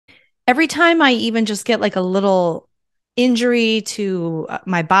every time I even just get like a little injury to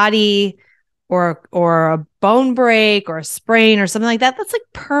my body or a bone break or a sprain or something like that, that's like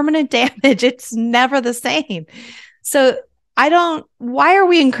permanent damage. It's never the same. So why are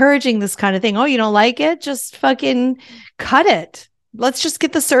we encouraging this kind of thing? Oh, you don't like it? Just fucking cut it. Let's just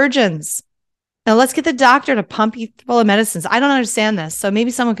get the surgeons. Now let's get the doctor to pump you full of medicines. I don't understand this. So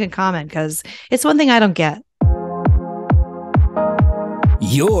maybe someone can comment because it's one thing I don't get.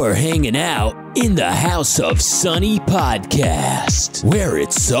 You're hanging out in the House of Sunny podcast, where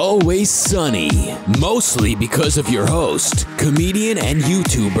it's always sunny, mostly because of your host, comedian and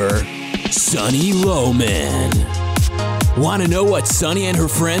YouTuber, Sunny Loman. Want to know what Sunny and her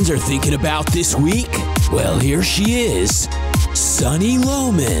friends are thinking about this week? Well, here she is, Sunny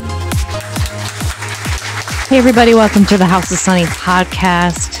Loman. Hey, everybody. Welcome to the House of Sunny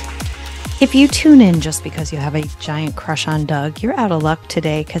podcast. If you tune in just because you have a giant crush on Doug, you're out of luck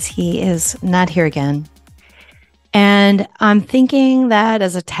today because he is not here again. And I'm thinking that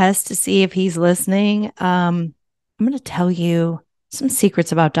as a test to see if he's listening, I'm going to tell you some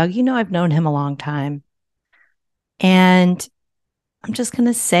secrets about Doug. You know, I've known him a long time. And I'm just going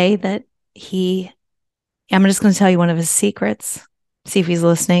to say that I'm just going to tell you one of his secrets, see if he's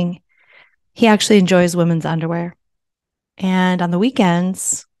listening. He actually enjoys women's underwear. And on the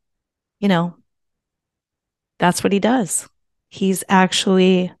weekends, you know, that's what he does. He's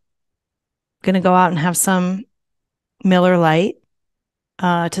actually going to go out and have some Miller Lite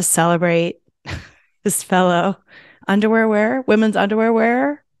to celebrate his fellow women's underwear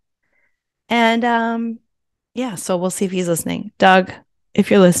wearer. And yeah, so we'll see if he's listening. Doug,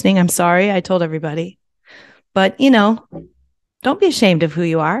 if you're listening, I'm sorry. I told everybody. But, you know, don't be ashamed of who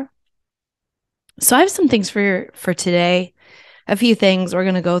you are. So I have some things for today. A few things we're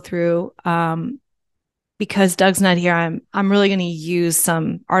going to go through because Doug's not here. I'm really going to use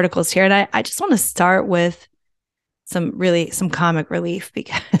some articles here. And I just want to start with some comic relief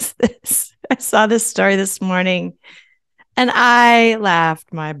because I saw this story this morning and I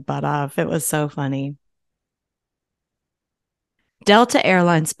laughed my butt off. It was so funny. Delta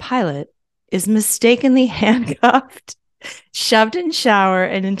Airlines pilot is mistakenly handcuffed, shoved in shower,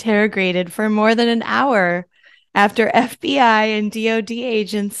 and interrogated for more than an hour after FBI and DOD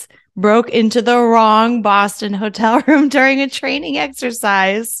agents broke into the wrong Boston hotel room during a training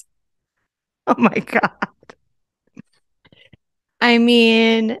exercise. Oh my God. I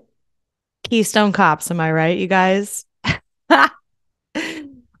mean, Keystone Cops, am I right, you guys?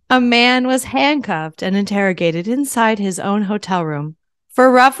 A man was handcuffed and interrogated inside his own hotel room for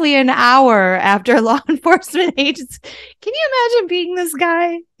roughly an hour after law enforcement agents. Can you imagine being this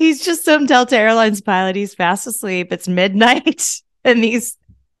guy? He's just some Delta Airlines pilot. He's fast asleep. It's midnight. And these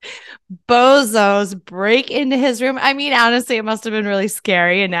bozos break into his room. I mean, honestly, it must have been really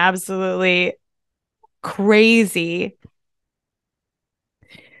scary and absolutely crazy.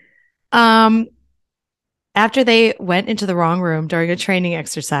 After they went into the wrong room during a training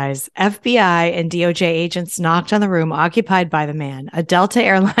exercise, FBI and DOJ agents knocked on the room occupied by the man, a Delta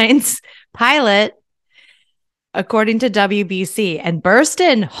Airlines pilot, according to WBC, and burst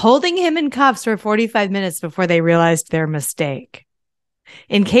in, holding him in cuffs for 45 minutes before they realized their mistake.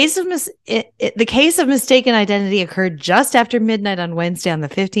 The case of mistaken identity occurred just after midnight on Wednesday on the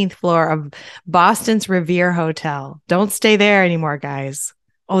 15th floor of Boston's Revere Hotel. Don't stay there anymore, guys.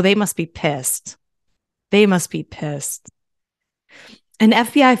 Oh, they must be pissed. They must be pissed. An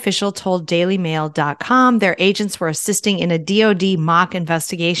FBI official told DailyMail.com their agents were assisting in a DOD mock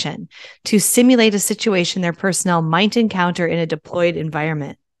investigation to simulate a situation their personnel might encounter in a deployed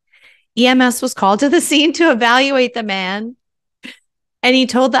environment. EMS was called to the scene to evaluate the man, and he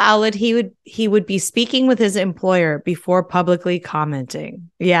told the outlet he would be speaking with his employer before publicly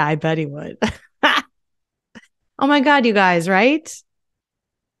commenting. Yeah, I bet he would. Oh my God, you guys, right?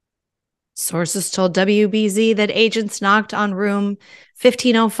 Sources told WBZ that agents knocked on room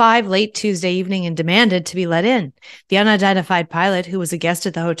 1505 late Tuesday evening and demanded to be let in. The unidentified pilot, who was a guest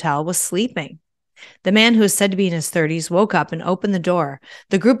at the hotel, was sleeping. The man, who is said to be in his 30s, woke up and opened the door.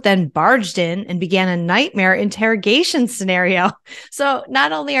 The group then barged in and began a nightmare interrogation scenario. So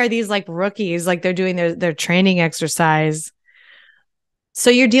not only are these like rookies, like they're doing their training exercise.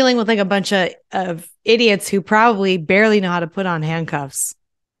 So you're dealing with like a bunch of idiots who probably barely know how to put on handcuffs.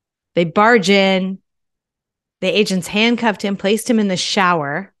 They barge in. The agents handcuffed him, placed him in the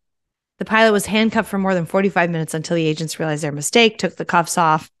shower. The pilot was handcuffed for more than 45 minutes until the agents realized their mistake, took the cuffs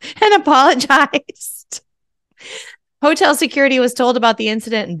off, and apologized. Hotel security was told about the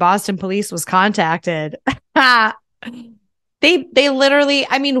incident, and Boston police was contacted. They literally,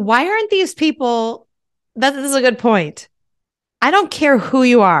 I mean, why aren't these people, this is a good point. I don't care who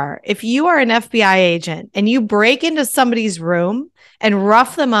you are. If you are an FBI agent and you break into somebody's room and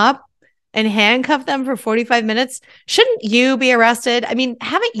rough them up and handcuff them for 45 minutes, shouldn't you be arrested? I mean,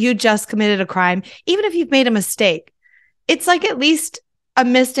 haven't you just committed a crime? Even if you've made a mistake, it's like at least a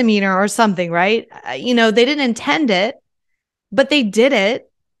misdemeanor or something, right? They didn't intend it, but they did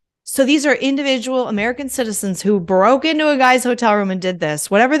it. So these are individual American citizens who broke into a guy's hotel room and did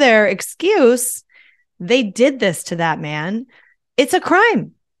this. Whatever their excuse, they did this to that man. It's a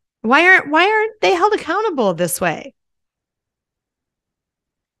crime. Why aren't they held accountable this way?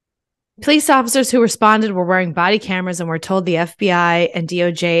 Police officers who responded were wearing body cameras and were told the FBI and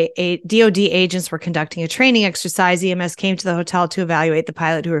DOD agents were conducting a training exercise. EMS came to the hotel to evaluate the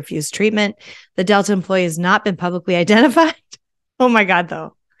pilot who refused treatment. The Delta employee has not been publicly identified. Oh my God,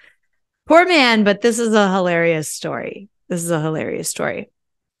 though. Poor man, but this is a hilarious story.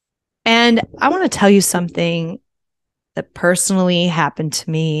 And I want to tell you something that personally happened to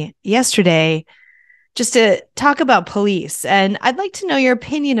me yesterday, just to talk about police. And I'd like to know your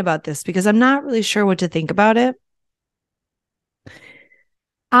opinion about this because I'm not really sure what to think about it.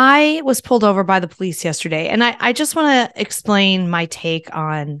 I was pulled over by the police yesterday, and I just want to explain my take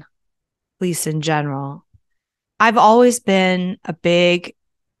on police in general. I've always been a big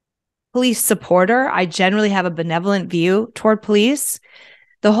police supporter. I generally have a benevolent view toward police.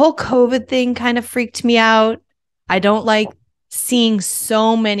 The whole COVID thing kind of freaked me out. I don't like seeing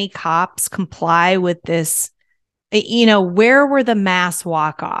so many cops comply with this. Where were the mass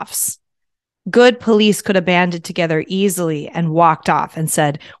walk-offs? Good police could have banded together easily and walked off and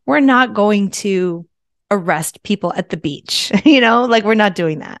said, we're not going to arrest people at the beach. We're not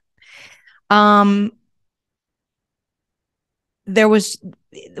doing that.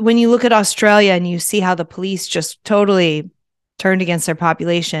 When you look at Australia and you see how the police just totally turned against their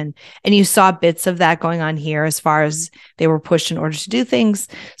population, and you saw bits of that going on here as far as they were pushed in order to do things.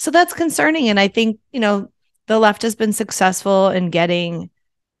 So that's concerning. And I think, the left has been successful in getting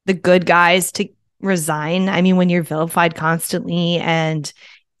the good guys to resign. I mean, when you're vilified constantly and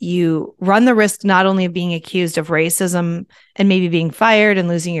you run the risk not only of being accused of racism and maybe being fired and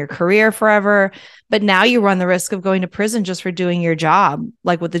losing your career forever, but now you run the risk of going to prison just for doing your job,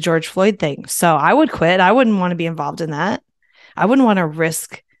 like with the George Floyd thing. So I would quit. I wouldn't want to be involved in that. I wouldn't want to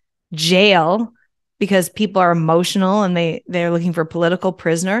risk jail because people are emotional and they're looking for political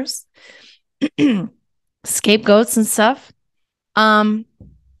prisoners, scapegoats and stuff.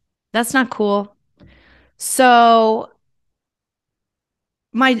 That's not cool. So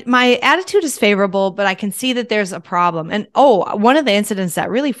my attitude is favorable, but I can see that there's a problem. And one of the incidents that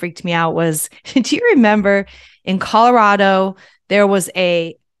really freaked me out was, do you remember in Colorado, there was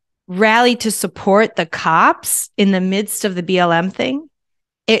a rally to support the cops in the midst of the BLM thing?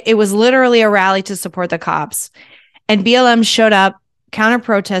 It was literally a rally to support the cops. And BLM showed up, counter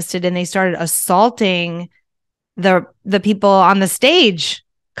protested, and they started assaulting the people on the stage.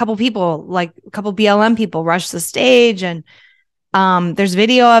 A couple BLM people rushed the stage, and there's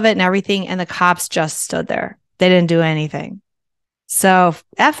video of it and everything. And the cops just stood there. They didn't do anything. So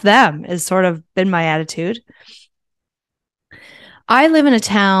F them is sort of been my attitude. I live in a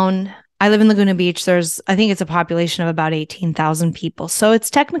town. I live in Laguna Beach. I think it's a population of about 18,000 people. So it's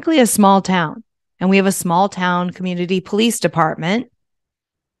technically a small town. And we have a small town community police department.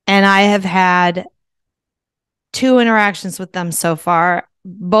 And I have had 2 interactions with them so far,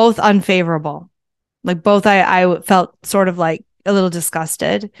 both unfavorable. Both I felt sort of like a little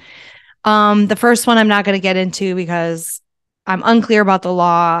disgusted. The first one I'm not going to get into because I'm unclear about the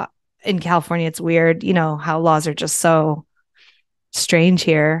law in California. It's weird, how laws are just so strange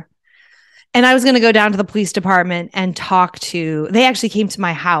here. And I was going to go down to the police department and they actually came to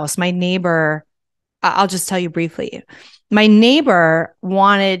my house. My neighbor, I'll just tell you briefly. My neighbor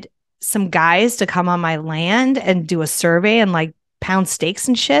wanted some guys to come on my land and do a survey and pound stakes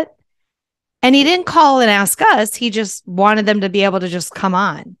and shit. And he didn't call and ask us. He just wanted them to be able to just come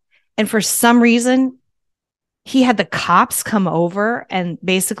on. And for some reason, he had the cops come over and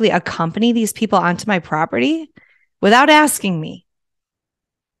basically accompany these people onto my property without asking me.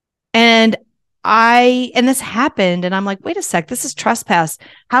 And this happened, and I'm like, wait a sec, this is trespass.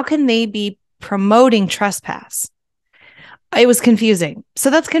 How can they be promoting trespass? It was confusing. So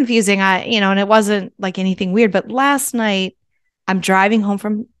that's confusing. And it wasn't like anything weird. But last night, I'm driving home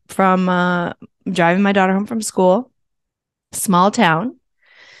from driving my daughter home from school, small town.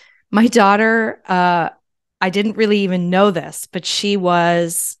 My daughter, I didn't really even know this, but she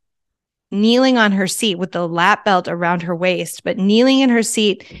was kneeling on her seat with the lap belt around her waist, but kneeling in her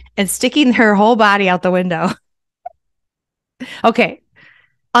seat and sticking her whole body out the window. Okay.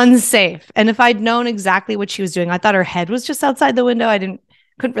 unsafe. And if I'd known exactly what she was doing, I thought her head was just outside the window.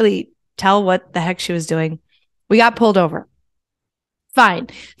 Couldn't really tell what the heck she was doing. We got pulled over. Fine.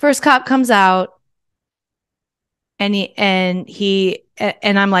 First cop comes out and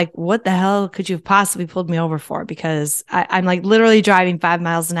I'm like, what the hell could you have possibly pulled me over for? Because I'm like literally driving 5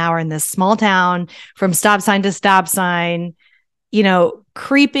 miles an hour in this small town from stop sign to stop sign,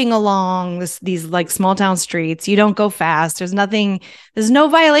 creeping along these like small town streets. You don't go fast. There's no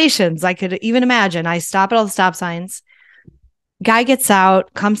violations I could even imagine. I stop at all the stop signs. Guy gets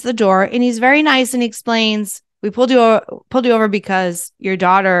out, comes to the door, and he's very nice, and he explains, we pulled you over because your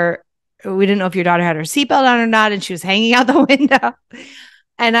daughter, we didn't know if your daughter had her seatbelt on or not, and she was hanging out the window.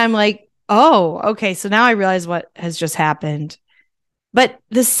 And I'm like, oh, okay. So now I realize what has just happened. But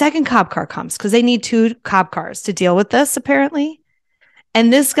the second cop car comes because they need 2 cop cars to deal with this, apparently.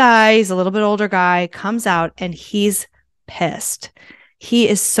 And this guy, he's a little bit older guy, comes out and he's pissed. He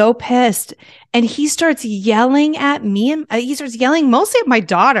is so pissed. And he starts yelling at me, and he starts yelling mostly at my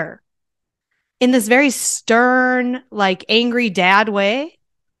daughter in this very stern, like angry dad way.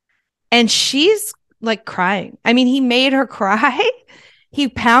 And she's like crying. I mean, he made her cry. He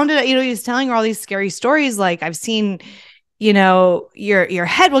pounded, he was telling her all these scary stories. Like, I've seen, your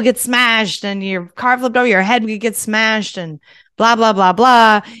head will get smashed and your car flipped over, your head would get smashed and blah, blah, blah,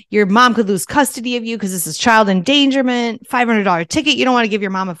 blah. Your mom could lose custody of you because this is child endangerment, $500 ticket. You don't want to give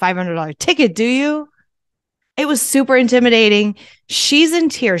your mom a $500 ticket, do you? It was super intimidating. She's in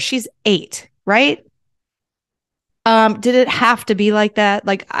tears. She's 8, right? Did it have to be like that?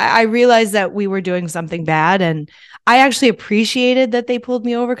 Like, I realized that we were doing something bad, and I actually appreciated that they pulled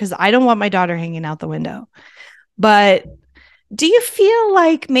me over because I don't want my daughter hanging out the window. But do you feel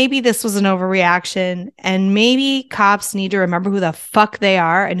like maybe this was an overreaction, and maybe cops need to remember who the fuck they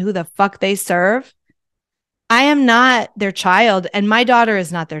are and who the fuck they serve? I am not their child, and my daughter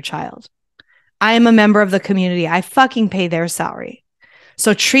is not their child. I am a member of the community. I fucking pay their salary.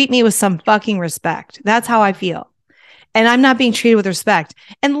 So treat me with some fucking respect. That's how I feel. And I'm not being treated with respect.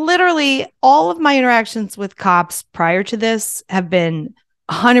 And literally all of my interactions with cops prior to this have been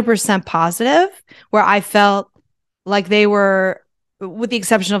 100% positive, where I felt like they were, with the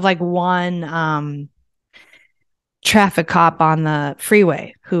exception of like one traffic cop on the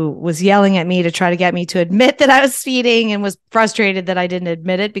freeway who was yelling at me to try to get me to admit that I was speeding, and was frustrated that I didn't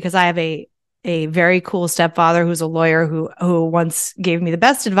admit it, because I have a very cool stepfather who's a lawyer who once gave me the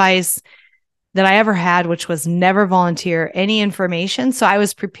best advice that I ever had, which was never volunteer any information. So I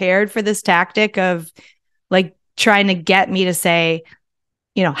was prepared for this tactic of like trying to get me to say,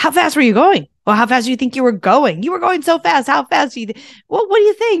 how fast were you going? Well, how fast do you think you were going? You were going so fast. How fast do you Well, what do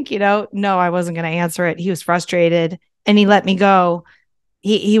you think? No, I wasn't going to answer it. He was frustrated and he let me go.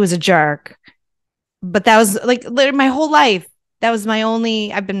 He was a jerk. But that was like my whole life. That was my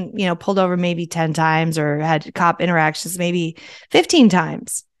only, I've been, pulled over maybe 10 times or had cop interactions maybe 15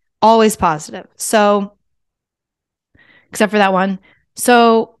 times. Always positive. So, except for that one.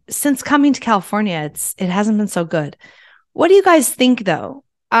 So, since coming to California, it hasn't been so good. What do you guys think, though?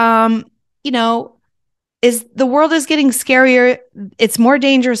 Is the world is getting scarier? It's more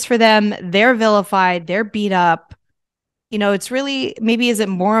dangerous for them. They're vilified. They're beat up. It's really, maybe, is it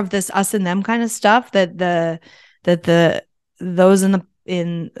more of this us and them kind of stuff that those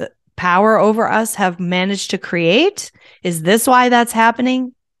in power over us have managed to create? Is this why that's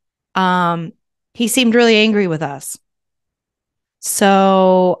happening? He seemed really angry with us.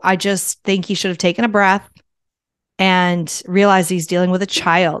 So I just think he should have taken a breath and realized he's dealing with a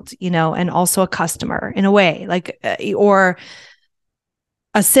child, and also a customer in a way, like, or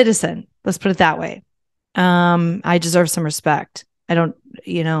a citizen. Let's put it that way. I deserve some respect. I don't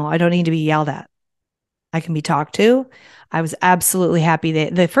need to be yelled at. I can be talked to. I was absolutely happy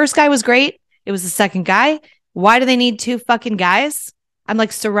that the first guy was great. It was the second guy. Why do they need 2 fucking guys? I'm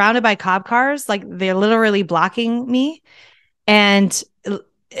like surrounded by cop cars. Like, they're literally blocking me, and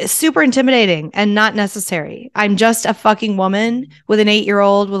it's super intimidating and not necessary. I'm just a fucking woman with an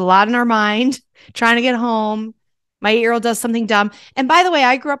 8-year-old with a lot in her mind, trying to get home. My 8-year-old does something dumb. And by the way,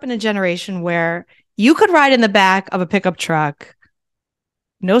 I grew up in a generation where you could ride in the back of a pickup truck,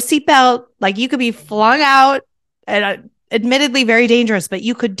 no seatbelt, like you could be flung out, and admittedly very dangerous, but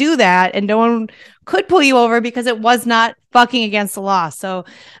you could do that and no one could pull you over because it was not fucking against the law. So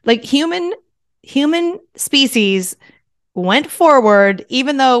like human species went forward,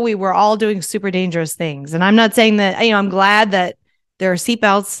 even though we were all doing super dangerous things. And I'm not saying that, I'm glad that there are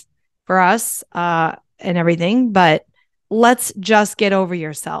seatbelts for us and everything, but let's just get over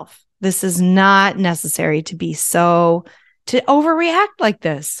yourself. This is not necessary to overreact like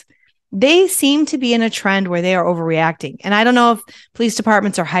this. they seem to be in a trend where they are overreacting. And I don't know if police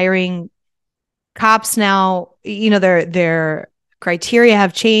departments are hiring cops now. Their criteria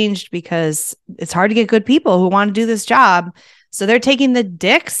have changed because it's hard to get good people who want to do this job. So they're taking the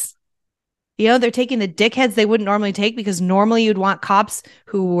dicks. They're taking the dickheads they wouldn't normally take, because normally you'd want cops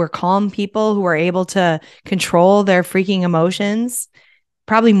who were calm people, who were able to control their freaking emotions,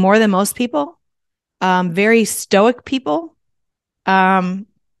 probably more than most people. Very stoic people. And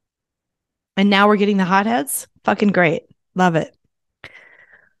now we're getting the hotheads. Fucking great. Love it.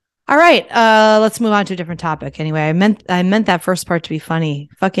 All right. Let's move on to a different topic. Anyway, I meant that first part to be funny.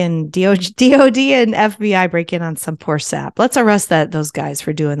 Fucking DOD and FBI break in on some poor sap. Let's arrest those guys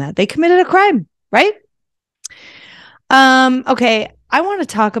for doing that. They committed a crime, right? Okay. I want to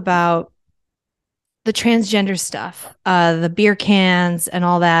talk about the transgender stuff, the beer cans and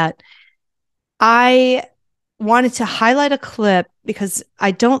all that. I wanted to highlight a clip because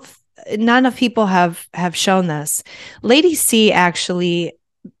not enough people have shown this. Lady C actually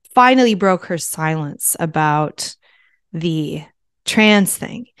finally broke her silence about the trans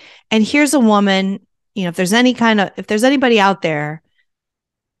thing. And here's a woman, if there's anybody out there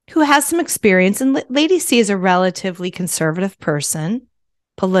who has some experience, and Lady C is a relatively conservative person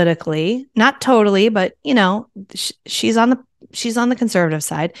politically, not totally, but she's on the conservative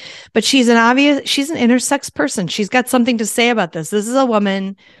side, but she's an intersex person. She's got something to say about this. This is a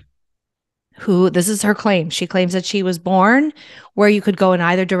woman who, this is her claim. She claims that she was born where you could go in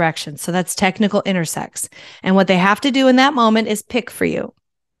either direction. So that's technical intersex. And what they have to do in that moment is pick for you.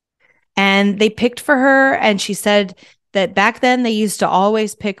 And they picked for her. And she said that back then they used to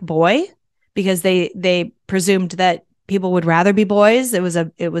always pick boy because they presumed that people would rather be boys. It was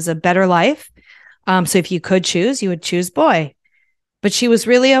a better life. So if you could choose, you would choose boy. But she was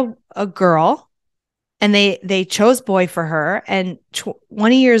really a girl. And they chose boy for her. And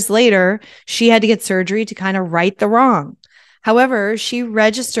 20 years later, she had to get surgery to kind of right the wrong. However, she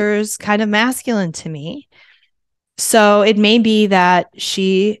registers kind of masculine to me. So it may be that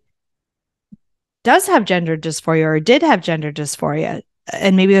she does have gender dysphoria or did have gender dysphoria.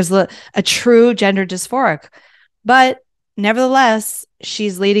 And maybe there's a true gender dysphoric. But nevertheless,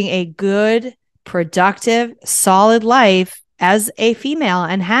 she's leading a good, productive, solid life as a female,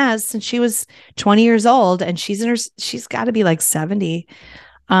 and has since she was 20 years old, and she's got to be like 70.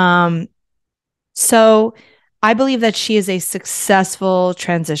 So I believe that she is a successful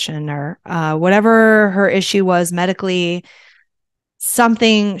transitioner. Whatever her issue was medically,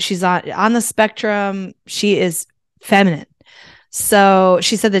 something, she's on the spectrum. She is feminine. So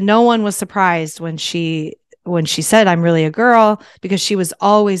she said that no one was surprised when she said, I'm really a girl, because she was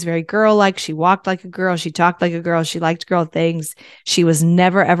always very girl-like. She walked like a girl. She talked like a girl. She liked girl things. She was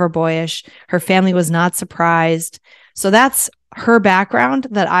never, ever boyish. Her family was not surprised. So that's her background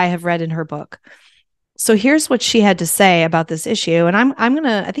that I have read in her book. So here's what she had to say about this issue. And I think I'm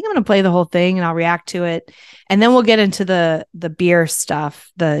going to play the whole thing and I'll react to it. And then we'll get into the beer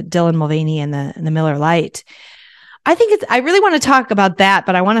stuff, the Dylan Mulvaney and the Miller Lite. I really want to talk about that,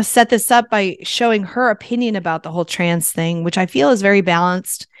 but I want to set this up by showing her opinion about the whole trans thing, which I feel is very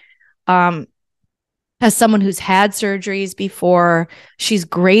balanced. As someone who's had surgeries before, she's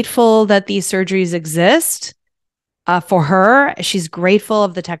grateful that these surgeries exist for her. She's grateful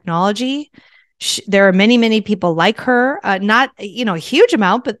of the technology. There are many, many people like her, not, a huge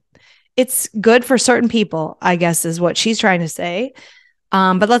amount, but it's good for certain people, I guess, is what she's trying to say.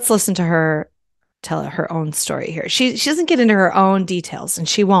 But let's listen to her tell her own story here. She doesn't get into her own details, and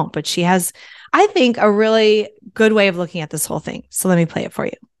she won't, but she has, I think, a really good way of looking at this whole thing. So let me play it for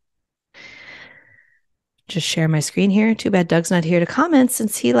you. Just share my screen here. Too bad Doug's not here to comment,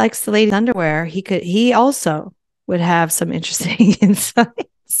 since he likes the ladies' underwear. He also would have some interesting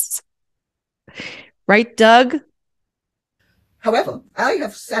insights. Right, Doug? However, I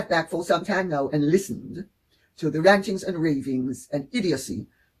have sat back for some time now and listened to the rantings and ravings and idiocy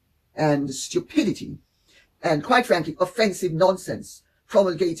and stupidity and, quite frankly, offensive nonsense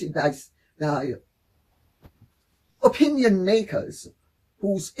promulgated by opinion makers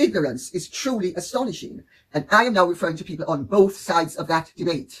whose ignorance is truly astonishing. And I am now referring to people on both sides of that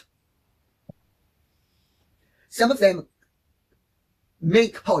debate. Some of them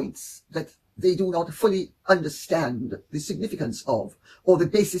make points that they do not fully understand the significance of, or the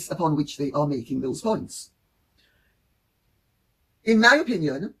basis upon which they are making those points. In my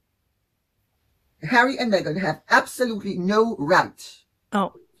opinion, Harry and Meghan have absolutely no right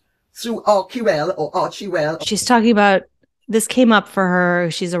through RQL or Archie-Well. She's talking about, this came up for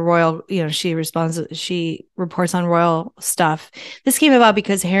her. She's a royal, she reports on royal stuff. This came about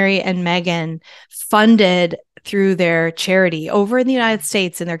because Harry and Meghan funded through their charity over in the United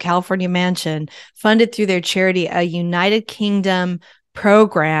States in their California mansion, funded through their charity, a United Kingdom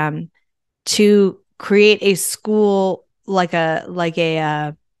program to create a school like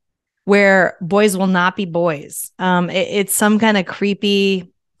a where boys will not be boys. It's some kind of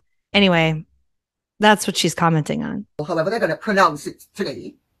creepy. Anyway, that's what she's commenting on. However, they're going to pronounce it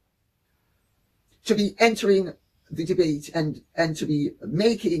today, to be entering the debate and to be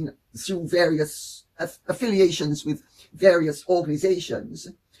making through various affiliations with various organizations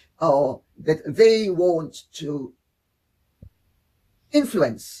that they want to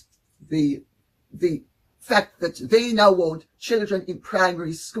influence the fact that they now want children in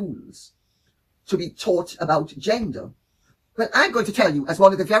primary schools to be taught about gender. Well, I'm going to tell you, as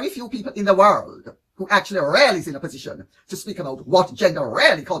one of the very few people in the world who actually really is in a position to speak about what gender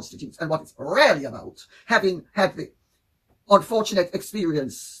really constitutes and what it's really about, having had the unfortunate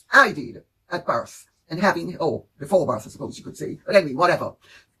experience I did at birth, and having, before birth, I suppose you could say, but anyway, whatever,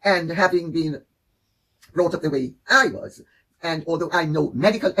 and having been brought up the way I was, and although I'm no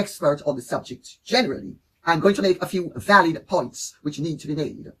medical expert on the subject generally, I'm going to make a few valid points which need to be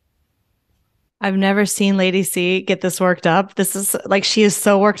made. I've never seen Lady C get this worked up. This is like, she is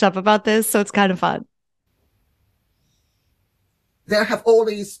so worked up about this, so it's kind of fun. There have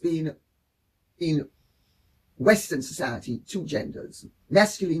always been, in Western society, two genders,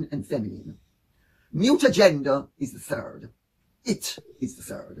 masculine and feminine. Neuter gender is the third. It is the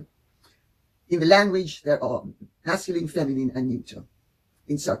third. In the language, there are masculine, feminine, and neuter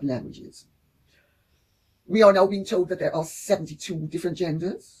in certain languages. We are now being told that there are 72 different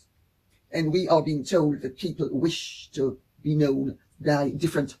genders, and we are being told that people wish to be known by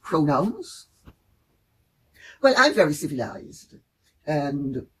different pronouns. Well, I'm very civilized,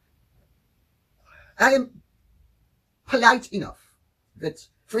 and I am polite enough that,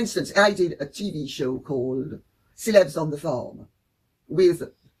 for instance, I did a TV show called Celebs on the Farm with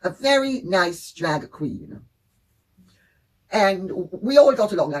a very nice drag queen. And we all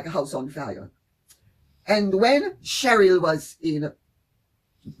got along like a house on fire. And when Cheryl was in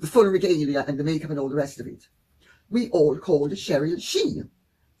the full regalia and the makeup and all the rest of it, we all called Cheryl she.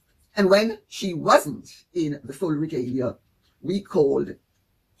 And when she wasn't in the full regalia, we called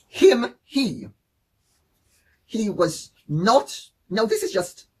him he. He was not, now this is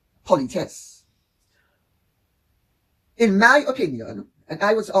just politesse. In my opinion, and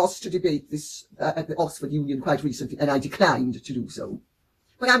I was asked to debate this at the Oxford Union quite recently, and I declined to do so.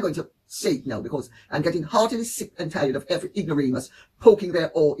 But I'm going to say it now because I'm getting heartily sick and tired of every ignoramus poking their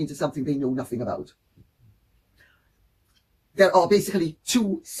oar into something they know nothing about. There are basically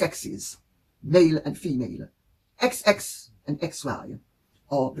two sexes, male and female. XX and XY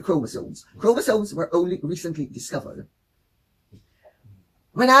are the chromosomes. Chromosomes were only recently discovered.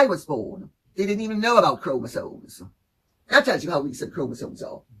 When I was born, they didn't even know about chromosomes. That tells you how recent chromosomes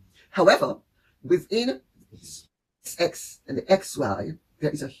are. However, within XX and the XY,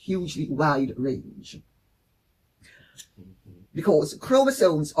 there is a hugely wide range. Because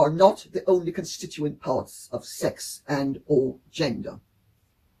chromosomes are not the only constituent parts of sex and or gender.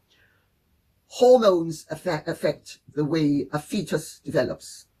 Hormones affect the way a fetus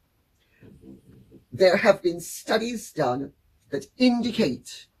develops. There have been studies done that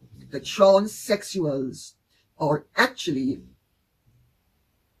indicate that transsexuals are actually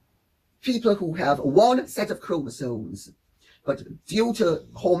people who have one set of chromosomes, but due to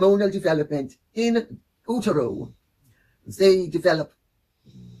hormonal development in utero, they develop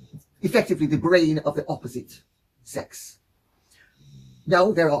effectively the brain of the opposite sex.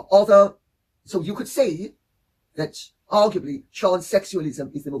 Now, there are other, so you could say that arguably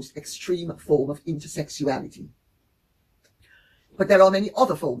transsexualism is the most extreme form of intersexuality. But there are many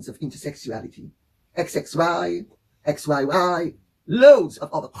other forms of intersexuality. XXY, XYY, loads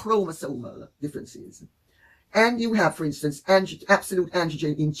of other chromosomal differences. And you have, for instance, absolute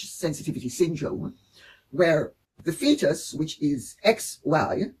androgen insensitivity syndrome, where the fetus, which is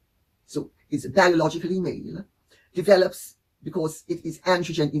XY, so is biologically male, develops because it is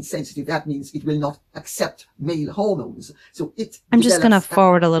androgen insensitive. That means it will not accept male hormones. So I'm just going to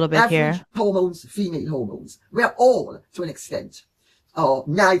forward a little bit here. Hormones, female hormones. We're all, to an extent,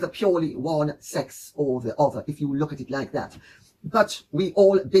 neither purely one sex or the other, if you look at it like that. But we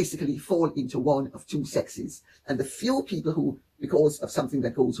all basically fall into one of two sexes. And the few people who, because of something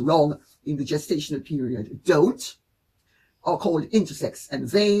that goes wrong in the gestational period, don't, are called intersex. And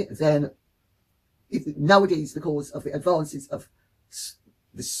they then, nowadays, because of the advances of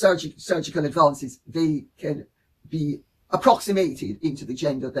the surgical advances, they can be approximated into the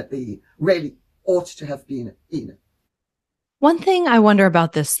gender that they really ought to have been in. One thing I wonder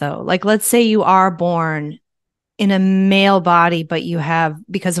about this, though, like, let's say you are born in a male body, but you have,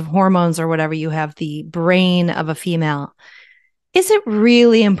 because of hormones or whatever, you have the brain of a female. Is it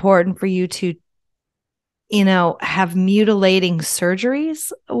really important for you to, have mutilating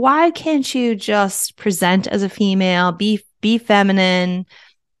surgeries? Why can't you just present as a female, be feminine,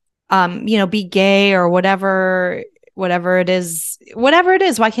 be gay or whatever it is?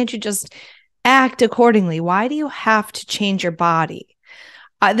 Why can't you just act accordingly? Why do you have to change your body?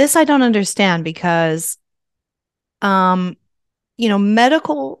 This I don't understand, because,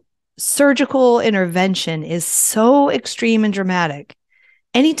 medical surgical intervention is so extreme and dramatic.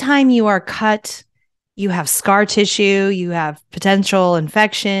 Anytime you are cut, you have scar tissue, you have potential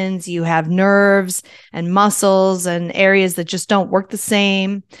infections, you have nerves and muscles and areas that just don't work the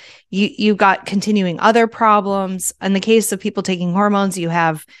same. You got continuing other problems. In the case of people taking hormones, you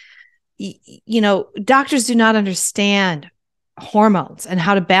have, doctors do not understand hormones and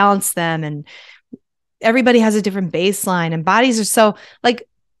how to balance them. And everybody has a different baseline, and bodies are so like,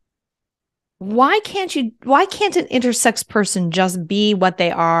 why can't an intersex person just be what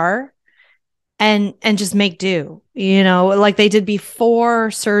they are and just make do, like they did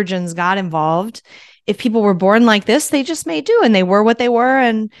before surgeons got involved? If people were born like this, they just made do and they were what they were.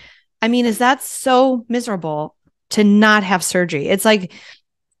 And I mean, is that so miserable to not have surgery? It's like,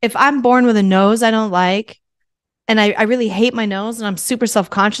 if I'm born with a nose I don't like, and I really hate my nose and I'm super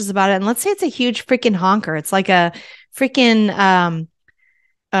self-conscious about it, and let's say it's a huge freaking honker. It's like a freaking,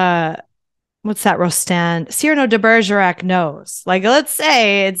 what's that, Rostand? Cyrano de Bergerac nose. Like, let's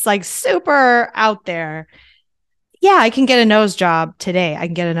say it's like super out there. Yeah, I can get a nose job today. I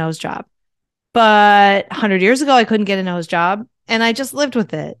can get a nose job. But 100 years ago, I couldn't get a nose job, and I just lived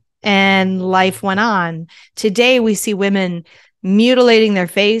with it. And life went on. Today, we see women mutilating their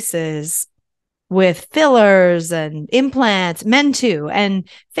faces with fillers and implants, men too, and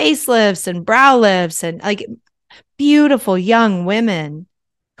facelifts and brow lifts, and like beautiful young women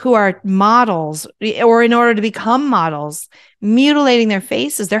who are models, or in order to become models, mutilating their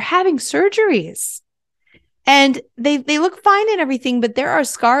faces. They're having surgeries and they look fine and everything, but there are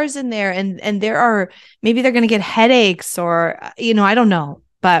scars in there, and there are, maybe they're going to get headaches, or, I don't know.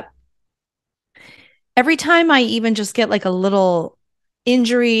 But every time I even just get like a little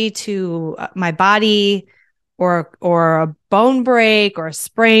injury to my body, or a bone break or a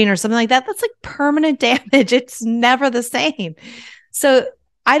sprain or something like that, that's like permanent damage. It's never the same. So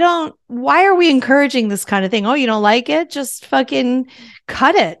why are we encouraging this kind of thing? Oh, you don't like it? Just fucking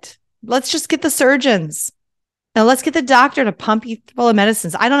cut it. Let's just get the surgeons. Now let's get the doctor to pump you full of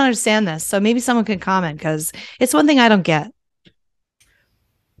medicines. I don't understand this. So maybe someone can comment, because it's one thing I don't get.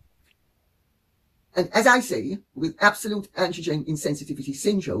 And as I say, with absolute androgen insensitivity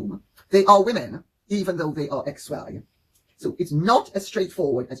syndrome, they are women, even though they are XY. So it's not as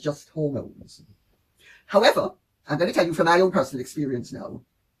straightforward as just hormones. However, I'm going to tell you from my own personal experience now,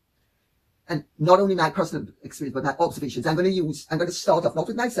 and not only my personal experience, but my observations. I'm going to start off not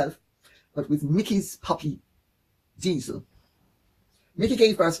with myself, but with Mickey's puppy, Diesel. Mickey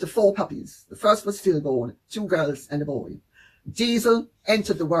gave birth to 4 puppies. The first was stillborn, 2 girls and a boy. Diesel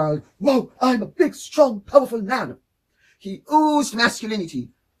entered the world. Whoa, I'm a big, strong, powerful man. He oozed masculinity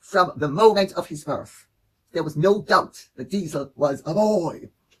from the moment of his birth. There was no doubt that Diesel was a boy.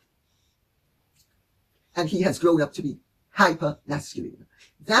 And he has grown up to be hyper-masculine.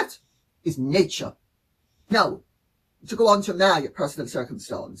 That is nature. Now, to go on to my personal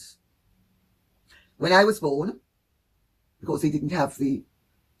circumstance. When I was born, because they didn't have the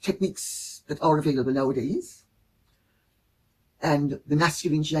techniques that are available nowadays, and the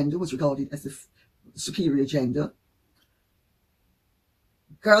masculine gender was regarded as the superior gender,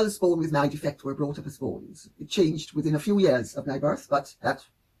 girls born with my defect were brought up as boys. It changed within a few years of my birth, but that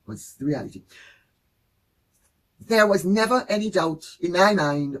was the reality. There was never any doubt in my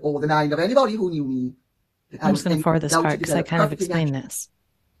mind, or the mind of anybody who knew me. I'm just going to forward this part because I kind of explained this.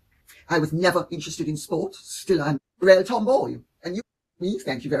 I was never interested in sport. Still, I'm a real tomboy. And me,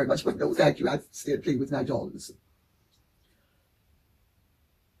 thank you very much, but no thank you. I still play with my dolls.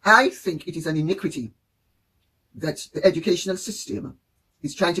 I think it is an iniquity that the educational system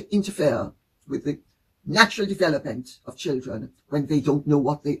is trying to interfere with the natural development of children when they don't know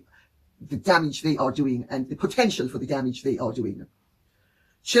what the damage they are doing and the potential for the damage they are doing.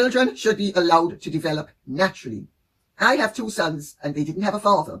 Children should be allowed to develop naturally. I have 2 sons and they didn't have a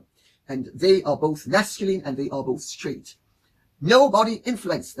father, and they are both masculine and they are both straight. Nobody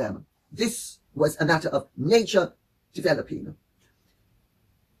influenced them. This was a matter of nature developing.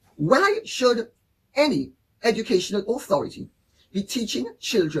 Why should any educational authority be teaching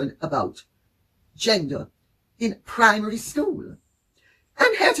children about gender in primary school?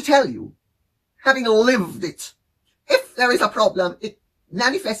 I'm here to tell you, having lived it if there is a problem, it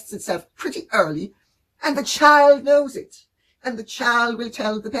manifests itself pretty early, and the child knows it, and the child will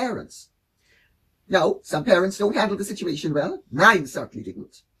tell the parents. Now, some parents don't handle the situation well. Mine certainly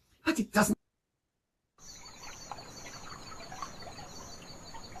didn't. But it doesn't.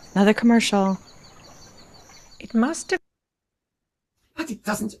 Another commercial. It must have. But it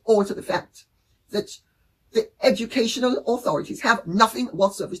doesn't alter the fact that the educational authorities have nothing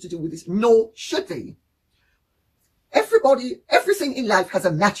whatsoever to do with this, nor should they. Everything in life has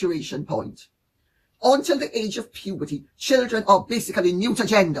a maturation point. Until the age of puberty, children are basically new to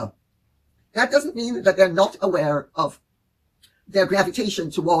gender. That doesn't mean that they're not aware of their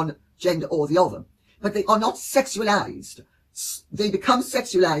gravitation to one gender or the other, but they are not sexualized. They become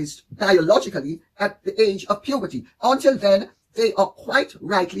sexualized biologically at the age of puberty. Until then, they are quite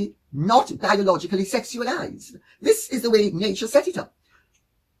rightly not biologically sexualized. This is the way nature set it up.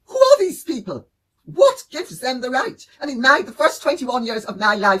 Who are these people? What gives them the right? I mean, the first 21 years of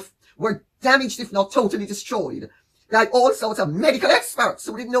my life were damaged, if not totally destroyed. By all sorts of medical experts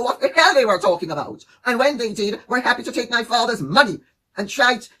who didn't know what the hell they were talking about. And when they did, were happy to take my father's money and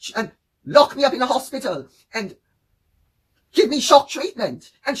and lock me up in a hospital and give me shock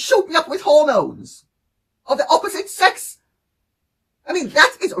treatment and shoot me up with hormones of the opposite sex. I mean,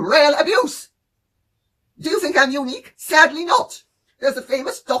 that is real abuse. Do you think I'm unique? Sadly not. There's the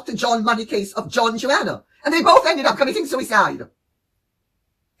famous Dr. John Money case of John Joanna, and they both ended up committing suicide.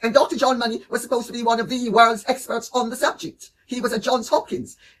 And Dr. John Money was supposed to be one of the world's experts on the subject. He was at Johns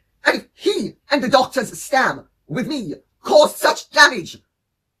Hopkins. And if he and the doctors stam with me caused such damage,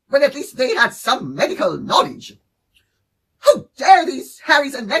 when at least they had some medical knowledge, how dare these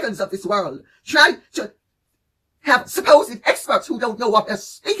Harrys and Meghans of this world try to have supposed experts who don't know what they're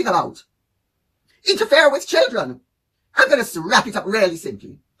speaking about interfere with children? I'm going to wrap it up really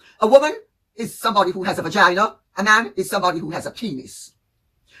simply. A woman is somebody who has a vagina. A man is somebody who has a penis.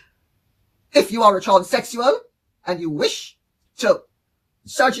 If you are a transsexual and you wish to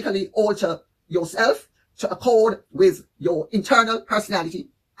surgically alter yourself to accord with your internal personality,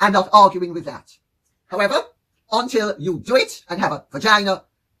 I'm not arguing with that. However, until you do it and have a vagina,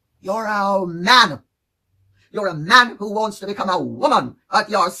 you're a man. You're a man who wants to become a woman, but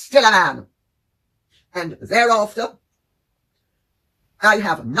you're still a man. And thereafter, I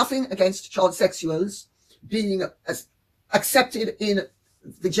have nothing against transsexuals being accepted in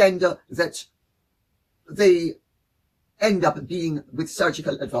the gender that they end up being with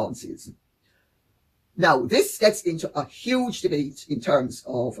surgical advances. Now, this gets into a huge debate in terms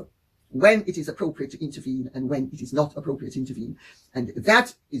of when it is appropriate to intervene and when it is not appropriate to intervene. And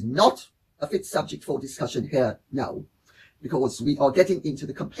that is not a fit subject for discussion here now, because we are getting into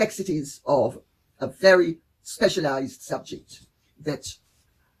the complexities of a very specialized subject that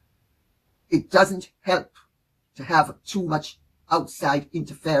it doesn't help to have too much outside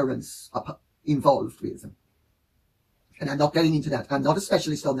interference involved with. And I'm not getting into that. I'm not a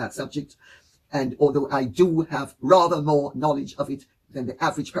specialist on that subject. And although I do have rather more knowledge of it than the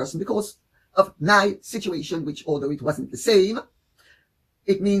average person because of my situation, which although it wasn't the same,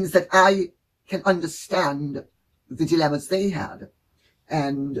 it means that I can understand the dilemmas they had.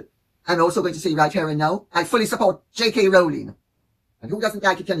 And I'm also going to say right here and now, I fully support J.K. Rowling. And who doesn't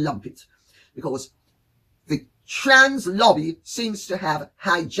like it can lump it. Because the trans lobby seems to have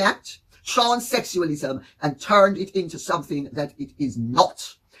hijacked transsexualism and turned it into something that it is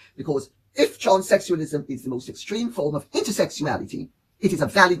not. Because if transsexualism is the most extreme form of intersexuality, it is a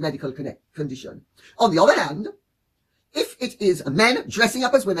valid medical condition. On the other hand, if it is men dressing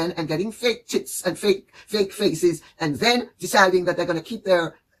up as women and getting fake tits and fake faces and then deciding that they're going to keep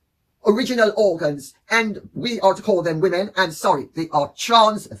their original organs and we are to call them women, I'm sorry, they are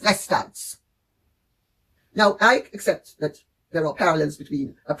transvestites. Now, I accept that there are parallels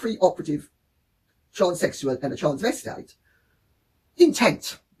between a pre-operative transsexual and a transvestite.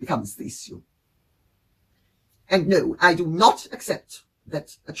 Intent becomes the issue. And no, I do not accept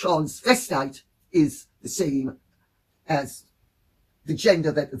that a transvestite is the same as the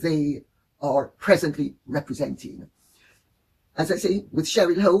gender that they are presently representing. As I say, with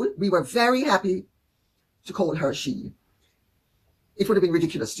Cheryl Hole, we were very happy to call her she. It would have been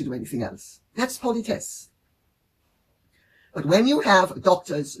ridiculous to do anything else. That's politesse. But when you have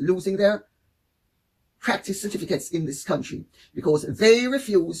doctors losing their practice certificates in this country because they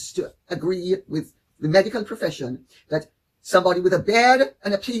refuse to agree with the medical profession that somebody with a beard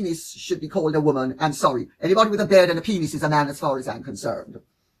and a penis should be called a woman, I'm sorry, anybody with a beard and a penis is a man as far as I'm concerned.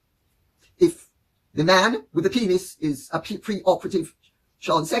 If the man with the penis is a pre-operative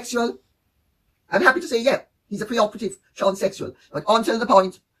transsexual, I'm happy to say, yeah, he's a pre-operative transsexual. But until the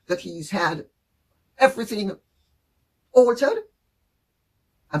point that he's had everything altered.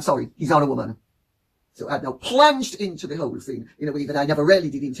 I'm sorry, he's not a woman. So I've now plunged into the whole thing in a way that I never really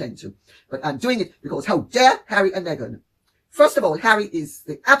did intend to. But I'm doing it because how dare Harry and Meghan? First of all, Harry is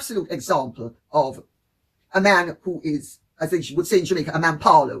the absolute example of a man who is, as they would say in Jamaica, a man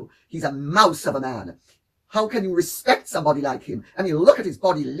Paulo. He's a mouse of a man. How can you respect somebody like him? I mean, look at his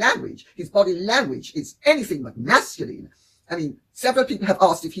body language. His body language is anything but masculine. I mean, several people have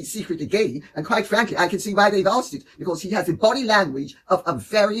asked if he's secretly gay, and quite frankly, I can see why they've asked it, because he has the body language of a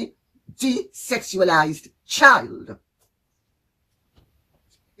very desexualized child.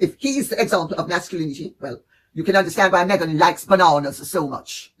 If he's the example of masculinity, well, you can understand why Meghan likes bananas so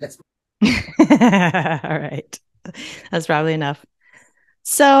much. All right. That's probably enough.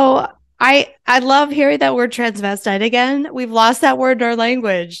 So I love hearing that word transvestite again. We've lost that word in our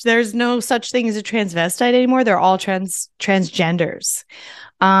language. There's no such thing as a transvestite anymore. They're all transgenders.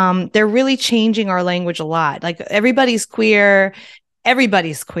 They're really changing our language a lot. Like everybody's queer.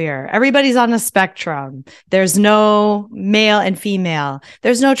 Everybody's queer. Everybody's on a spectrum. There's no male and female.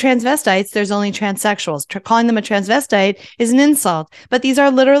 There's no transvestites. There's only transsexuals. Calling them a transvestite is an insult. But these are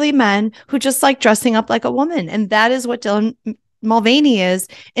literally men who just like dressing up like a woman. And that is what Dylan Mulvaney is,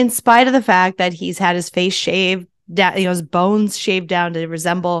 in spite of the fact that he's had his face shaved down, his bones shaved down to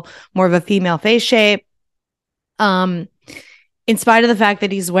resemble more of a female face shape. In spite of the fact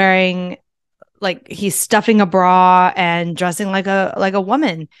that he's wearing, like, he's stuffing a bra and dressing like a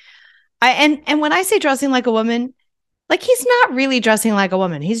woman. And when I say dressing like a woman, like, he's not really dressing like a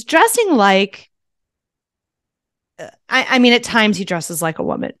woman. He's dressing like, I mean, at times he dresses like a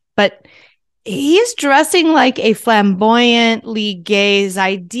woman, but he's dressing like a flamboyantly gay's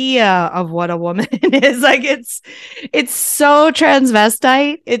idea of what a woman is. Like, it's so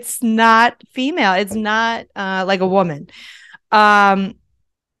transvestite. It's not female. It's not like a woman.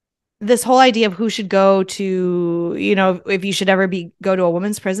 This whole idea of who should go to, if you should ever go to a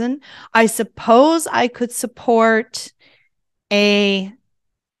women's prison, I suppose I could support a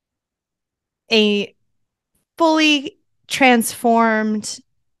fully transformed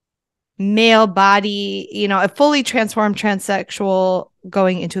male body, a fully transformed transsexual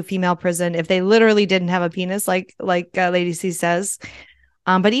going into a female prison if they literally didn't have a penis, like Lady C says.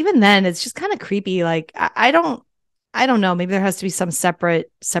 But even then, it's just kind of creepy. Like, I don't know. Maybe there has to be some separate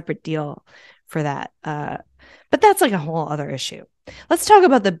deal for that. But that's like a whole other issue. Let's talk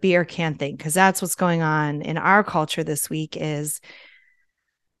about the beer can thing, because that's what's going on in our culture this week. Is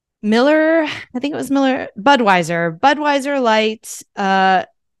Miller, I think it was Miller, Budweiser Light,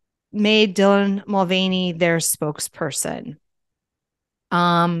 made Dylan Mulvaney their spokesperson.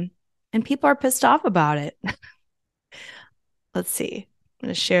 And people are pissed off about it. Let's see. I'm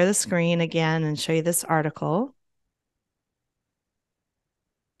going to share the screen again and show you this article.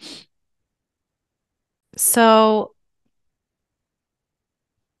 So,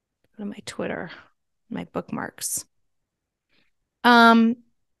 go to my Twitter, my bookmarks.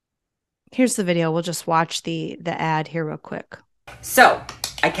 Here's the video. We'll just watch the ad here real quick. So,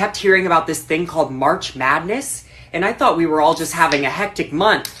 I kept hearing about this thing called March Madness, and I thought we were all just having a hectic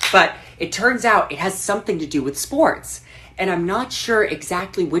month, but it turns out it has something to do with sports. And I'm not sure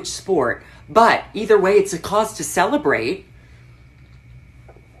exactly which sport, but either way, it's a cause to celebrate.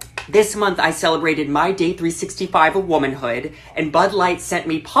 This month, I celebrated my day 365 of womanhood, and Bud Light sent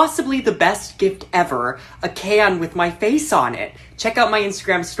me possibly the best gift ever, a can with my face on it. Check out my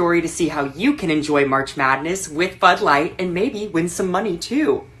Instagram story to see how you can enjoy March Madness with Bud Light and maybe win some money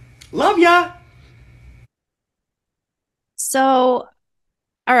too. Love ya! So,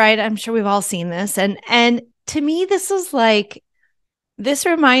 all right, I'm sure we've all seen this. And to me, this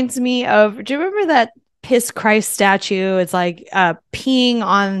reminds me of, do you remember that Piss Christ statue? It's like peeing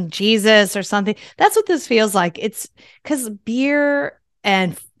on Jesus or something. That's what this feels like. It's because beer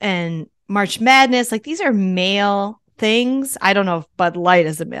and March Madness, like, these are male things. I don't know if Bud Light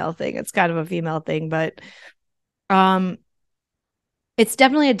is a male thing. It's kind of a female thing, but it's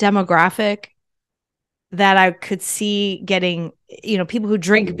definitely a demographic that I could see getting, people who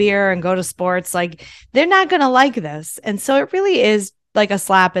drink beer and go to sports, like, they're not going to like this. And so it really is like a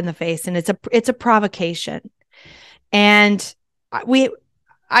slap in the face, and it's a provocation. And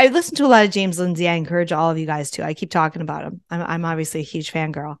I listen to a lot of James Lindsay. I encourage all of you guys to. I keep talking about him. I'm obviously a huge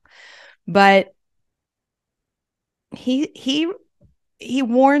fangirl, but he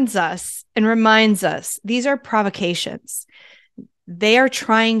warns us and reminds us these are provocations. They are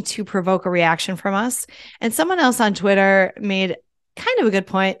trying to provoke a reaction from us. And someone else on Twitter made kind of a good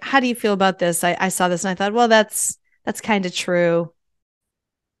point. How do you feel about this? I saw this and I thought, well, that's kind of true.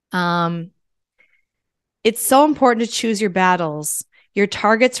 It's so important to choose your battles. Your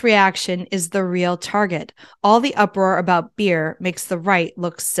target's reaction is the real target. All the uproar about beer makes the right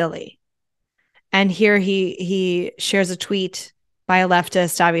look silly. And here he shares a tweet by a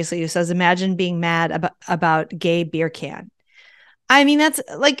leftist, obviously, who says, imagine being mad about gay beer can. I mean, that's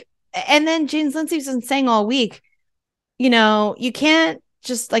like, and then James Lindsay's been saying all week, you can't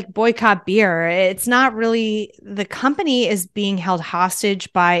just like boycott beer. It's not really, the company is being held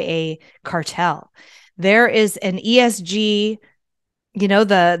hostage by a cartel. There is an ESG,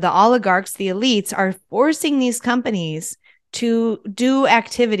 the oligarchs, the elites are forcing these companies to do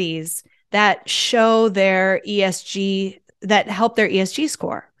activities that show their ESG, that help their ESG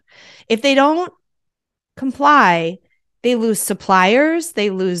score. If they don't comply, they lose suppliers, they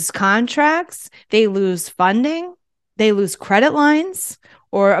lose contracts, they lose funding, they lose credit lines,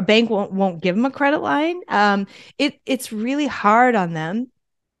 or a bank won't give them a credit line. It's really hard on them.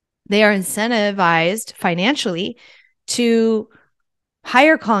 They are incentivized financially to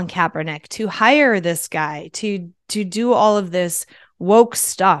hire Colin Kaepernick, to hire this guy, to do all of this woke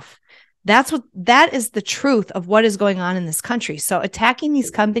stuff. That is the truth of what is going on in this country. So attacking these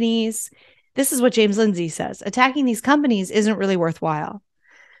companies, this is what James Lindsay says, attacking these companies isn't really worthwhile.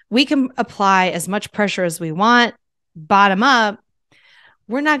 We can apply as much pressure as we want, bottom up.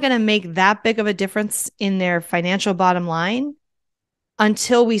 We're not going to make that big of a difference in their financial bottom line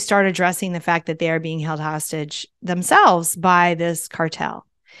until we start addressing the fact that they are being held hostage themselves by this cartel.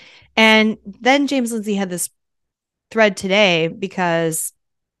 And then James Lindsay had this thread today because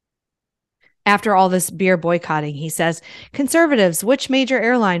after all this beer boycotting, he says, conservatives, which major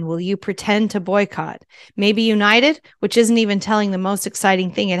airline will you pretend to boycott? Maybe United, which isn't even telling the most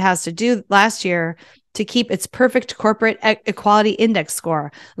exciting thing it has to do last year to keep its perfect corporate equality index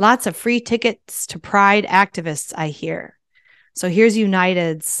score. Lots of free tickets to pride activists, I hear. So here's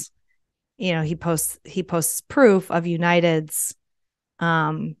United's, he posts proof of United's,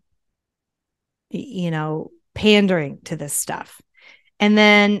 pandering to this stuff. And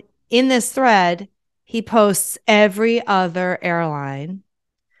then in this thread, he posts every other airline.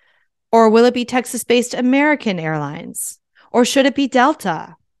 Or will it be Texas-based American Airlines? Or should it be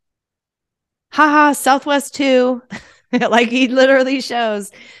Delta? Haha, Southwest too. Like he literally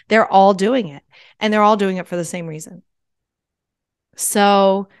shows they're all doing it. And they're all doing it for the same reason.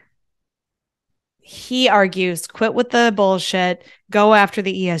 So he argues, quit with the bullshit, go after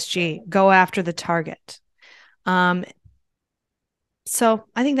the ESG, go after the target. So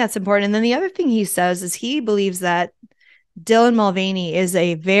I think that's important. And then the other thing he says is he believes that Dylan Mulvaney is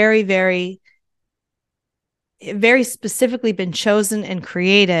a very, very, very specifically been chosen and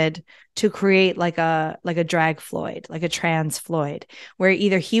created to create like a drag Floyd, like a trans Floyd, where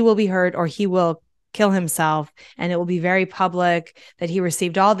either he will be hurt or he will kill himself, and it will be very public that he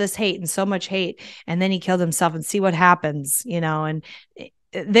received all this hate and so much hate, and then he killed himself, and see what happens, and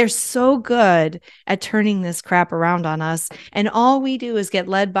they're so good at turning this crap around on us, and all we do is get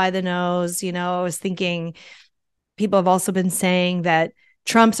led by the nose. I was thinking people have also been saying that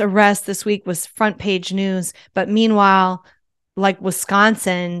Trump's arrest this week was front page news, but meanwhile, like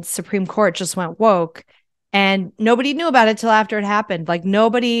Wisconsin Supreme Court just went woke, and nobody knew about it till after it happened. Like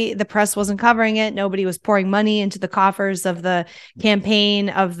the press wasn't covering it. Nobody was pouring money into the coffers of the campaign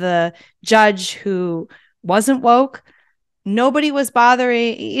of the judge who wasn't woke. Nobody was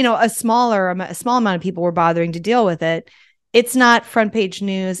bothering, a small amount of people were bothering to deal with it. It's not front page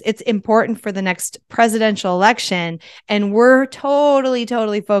news. It's important for the next presidential election. And we're totally,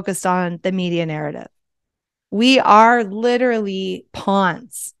 totally focused on the media narrative. We are literally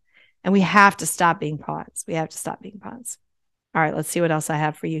pawns. And we have to stop being pawns. We have to stop being pawns. All right, let's see what else I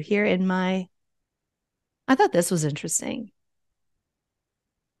have for you here I thought this was interesting.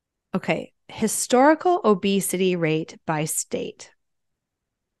 Okay, historical obesity rate by state.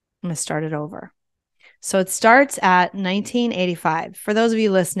 I'm going to start it over. So it starts at 1985. For those of you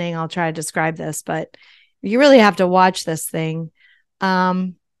listening, I'll try to describe this, but you really have to watch this thing.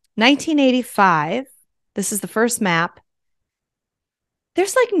 1985, this is the first map.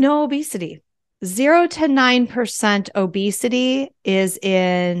 There's like no obesity. 0 to 9% obesity is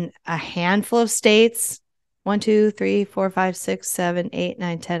in a handful of states. 1, 2, 3, 4, 5, 6, 7, 8,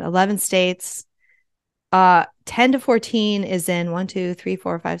 9, 10, 11 states. 10 to 14 is in 1, 2, 3,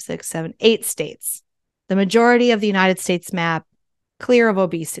 4, 5, 6, 7, 8 states. The majority of the United States map clear of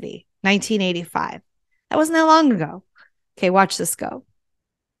obesity. 1985. That wasn't that long ago. Okay, watch this go.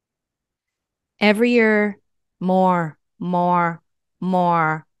 Every year, more.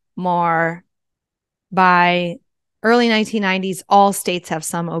 By early 1990s, all states have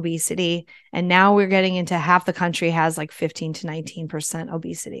some obesity. And now we're getting into half the country has like 15 to 19%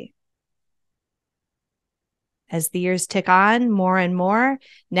 obesity. As the years tick on more and more,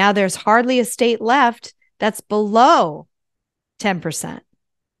 now there's hardly a state left that's below 10%.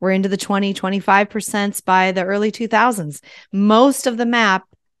 We're into the 25% by the early 2000s. Most of the map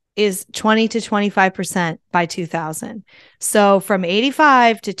is 20 to 25% by 2000. So from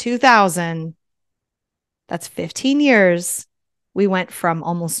 85 to 2000, that's 15 years. We went from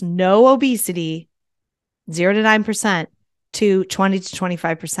almost no obesity, 0 to 9%, to 20 to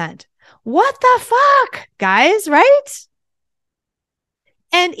 25%. What the fuck, guys, right?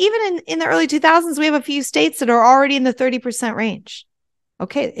 And even in the early 2000s, we have a few states that are already in the 30% range.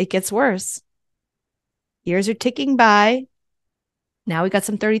 Okay, it gets worse. Years are ticking by. Now we got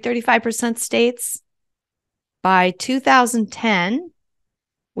some 30, 35% states. By 2010,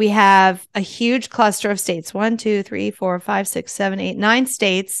 we have a huge cluster of states. 1, 2, 3, 4, 5, 6, 7, 8, 9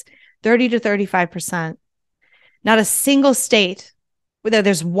 states, 30 to 35%. Not a single state.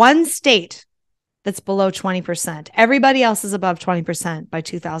 There's one state that's below 20%. Everybody else is above 20% by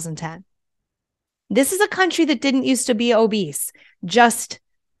 2010. This is a country that didn't used to be obese just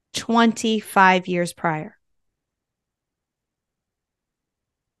 25 years prior.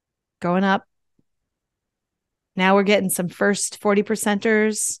 Going up. Now we're getting some first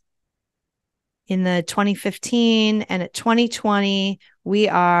 40%ers in the 2015, and at 2020, we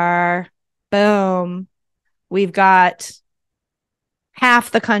are, boom, we've got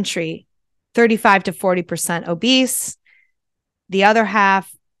half the country, 35 to 40% obese. The other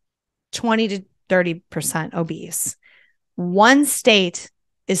half, 20 to 30% obese. One state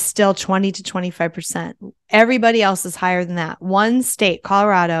is still 20 to 25%. Everybody else is higher than that. One state,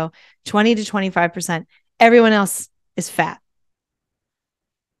 Colorado, 20 to 25%. Everyone else is fat.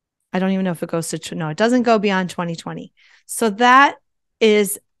 I don't even know if it goes to, no, it doesn't go beyond 2020. So that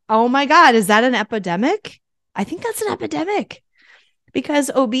is, oh my God, is that an epidemic? I think that's an epidemic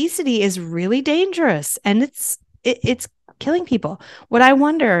because obesity is really dangerous and it's killing people. What I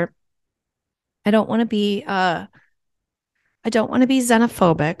wonder, I don't want to be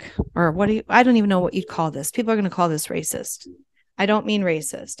xenophobic or I don't even know what you'd call this. People are going to call this racist. I don't mean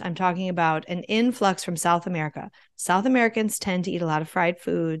racist. I'm talking about an influx from South America. South Americans tend to eat a lot of fried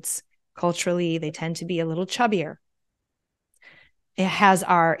foods. Culturally, they tend to be a little chubbier. Has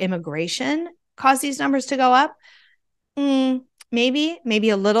our immigration caused these numbers to go up? Maybe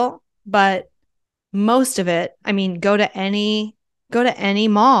a little, but most of it, I mean, go to any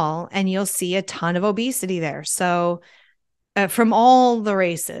mall and you'll see a ton of obesity there. So from all the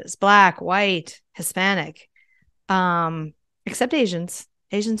races, Black, white, Hispanic, except Asians.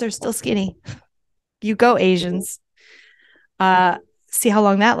 Asians are still skinny. You go, Asians. See how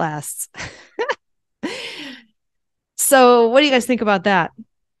long that lasts. So what do you guys think about that?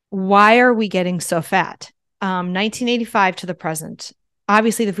 Why are we getting so fat? 1985 to the present.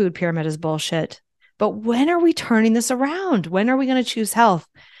 Obviously, the food pyramid is bullshit. But when are we turning this around? When are we going to choose health?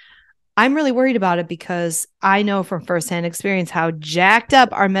 I'm really worried about it because I know from firsthand experience how jacked up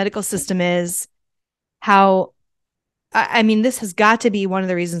our medical system is. I mean, this has got to be one of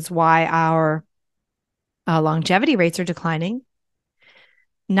the reasons why our longevity rates are declining.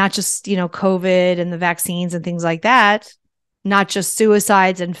 Not just, COVID and the vaccines and things like that. Not just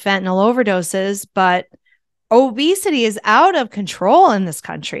suicides and fentanyl overdoses, but obesity is out of control in this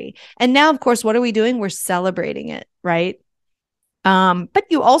country. And now, of course, what are we doing? We're celebrating it, right? But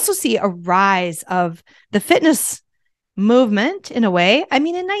you also see a rise of the fitness movement in a way. I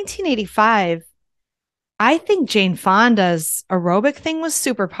mean, in 1985, I think Jane Fonda's aerobic thing was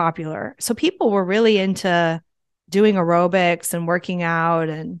super popular. So people were really into doing aerobics and working out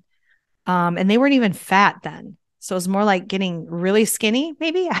and they weren't even fat then. So it was more like getting really skinny,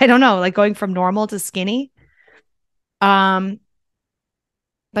 maybe. I don't know, like going from normal to skinny. But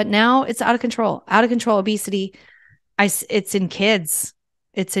now it's out of control obesity. It's in kids.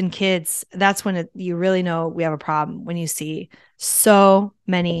 That's when you really know we have a problem, when you see so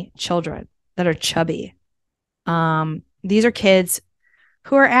many children that are chubby. These are kids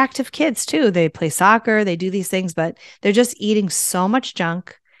who are active kids too. They play soccer, they do these things, but they're just eating so much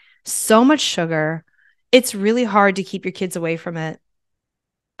junk, so much sugar. It's really hard to keep your kids away from it.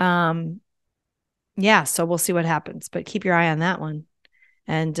 Yeah, so we'll see what happens, but keep your eye on that one.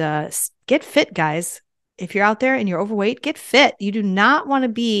 And get fit, guys. If you're out there and you're overweight, get fit. You do not want to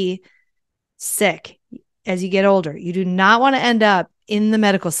be sick as you get older. You do not want to end up in the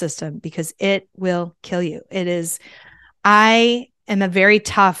medical system because it will kill you. I am a very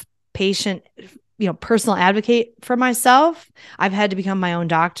tough patient, personal advocate for myself. I've had to become my own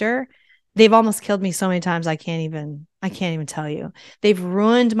doctor. They've almost killed me so many times. I can't even tell you. They've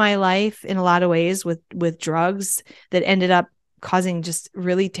ruined my life in a lot of ways with drugs that ended up causing just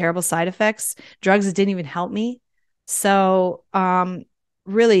really terrible side effects, drugs that didn't even help me. So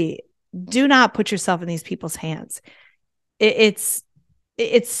really do not put yourself in these people's hands. It's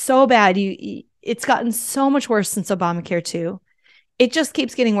so bad. It's gotten so much worse since Obamacare too. It just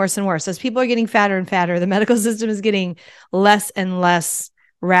keeps getting worse and worse. As people are getting fatter and fatter, the medical system is getting less and less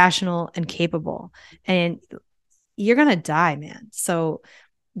rational and capable. And you're going to die, man. So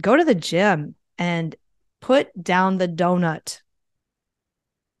go to the gym and put down the donut.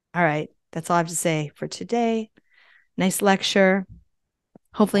 All right. That's all I have to say for today. Nice lecture.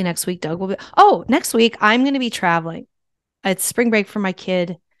 Hopefully next week, Doug will be. Oh, next week, I'm going to be traveling. It's spring break for my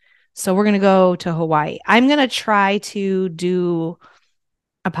kid. So we're going to go to Hawaii. I'm going to try to do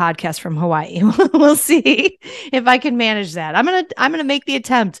a podcast from Hawaii. We'll see if I can manage that. I'm going to make the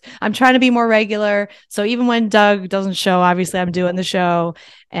attempt. I'm trying to be more regular. So even when Doug doesn't show, obviously I'm doing the show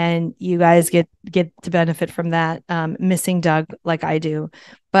and you guys get to benefit from that. Missing Doug like I do,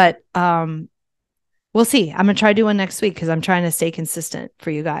 but, we'll see. I'm going to try to do one next week because I'm trying to stay consistent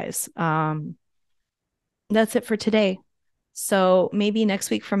for you guys. That's it for today. So maybe next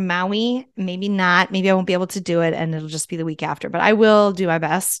week from Maui, maybe not. Maybe I won't be able to do it and it'll just be the week after, but I will do my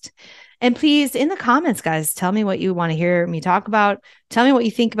best. And please, in the comments, guys, tell me what you want to hear me talk about. Tell me what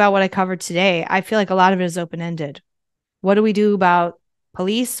you think about what I covered today. I feel like a lot of it is open-ended. What do we do about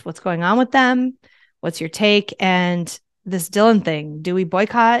police? What's going on with them? What's your take? And this Dylan thing, do we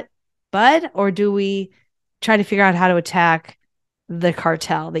boycott Bud or do we try to figure out how to attack the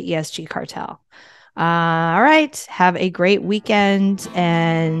cartel, the ESG cartel? All right. Have a great weekend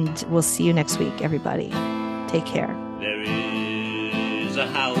and we'll see you next week, everybody. Take care. There is a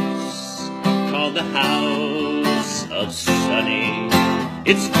house called the House of Sunny.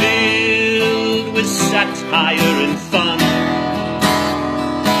 It's filled with satire and fun.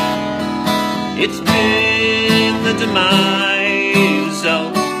 It's been the demise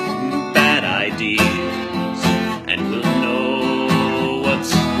of bad ideas, and we'll know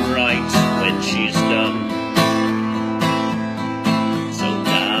what's right when she's done. So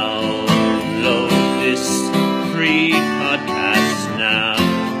download this free podcast now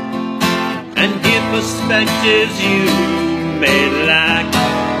and give perspectives you may lack.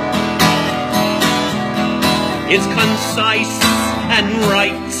 It's concise and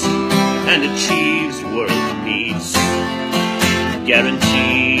right and achieves world peace,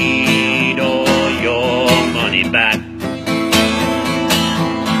 guaranteed all your money back.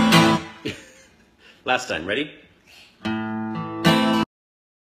 Last time, ready?